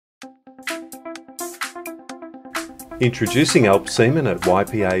Introducing Alpaslan at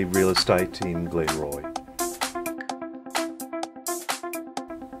YPA Real Estate in Glenroy.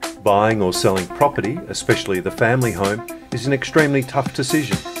 Buying or selling property, especially the family home, is an extremely tough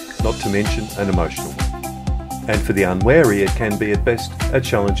decision, not to mention an emotional one. And for the unwary, it can be at best a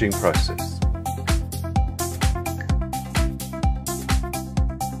challenging process.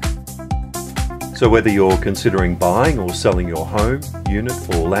 So whether you're considering buying or selling your home, unit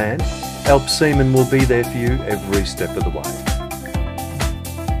or land, Alpaslan will be there for you every step of the way.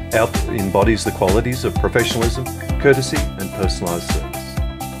 Alp embodies the qualities of professionalism, courtesy and personalised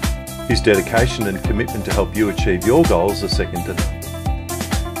service. His dedication and commitment to help you achieve your goals are second to none.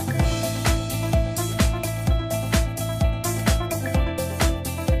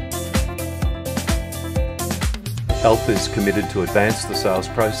 Alp is committed to advance the sales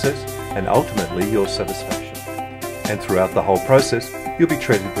process and ultimately your satisfaction. And throughout the whole process, you'll be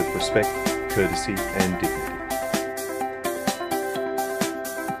treated with respect, courtesy and dignity.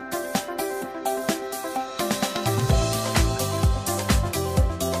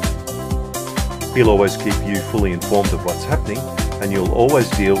 He'll always keep you fully informed of what's happening, and you'll always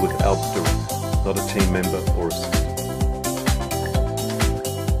deal with Alp direct, not a team member or assistant.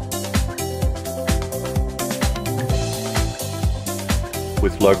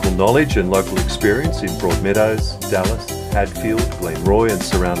 With local knowledge and local experience in Broadmeadows, Dallas, Hadfield, Glenroy and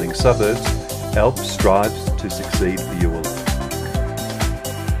surrounding suburbs, Alp strives to succeed for you alone.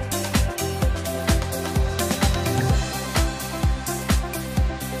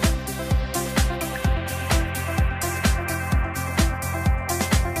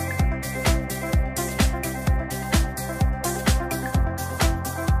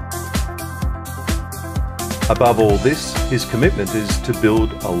 Above all this, his commitment is to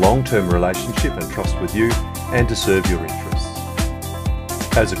build a long-term relationship and trust with you and to serve your interests.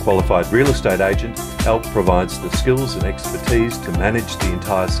 As a qualified real estate agent, Alp provides the skills and expertise to manage the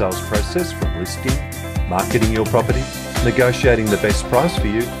entire sales process from listing, marketing your property, negotiating the best price for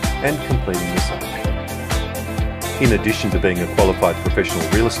you and completing the sale. In addition to being a qualified professional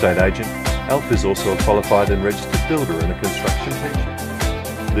real estate agent, Alp is also a qualified and registered builder and a construction teacher.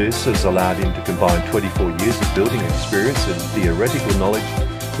 This has allowed him to combine 24 years of building experience and theoretical knowledge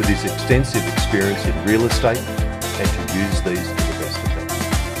with his extensive experience in real estate and to use these to the best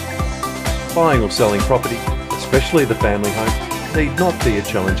effect. Buying or selling property, especially the family home, need not be a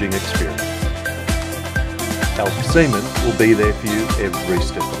challenging experience. Alpaslan will be there for you every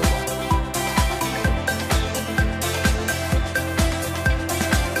step of the way.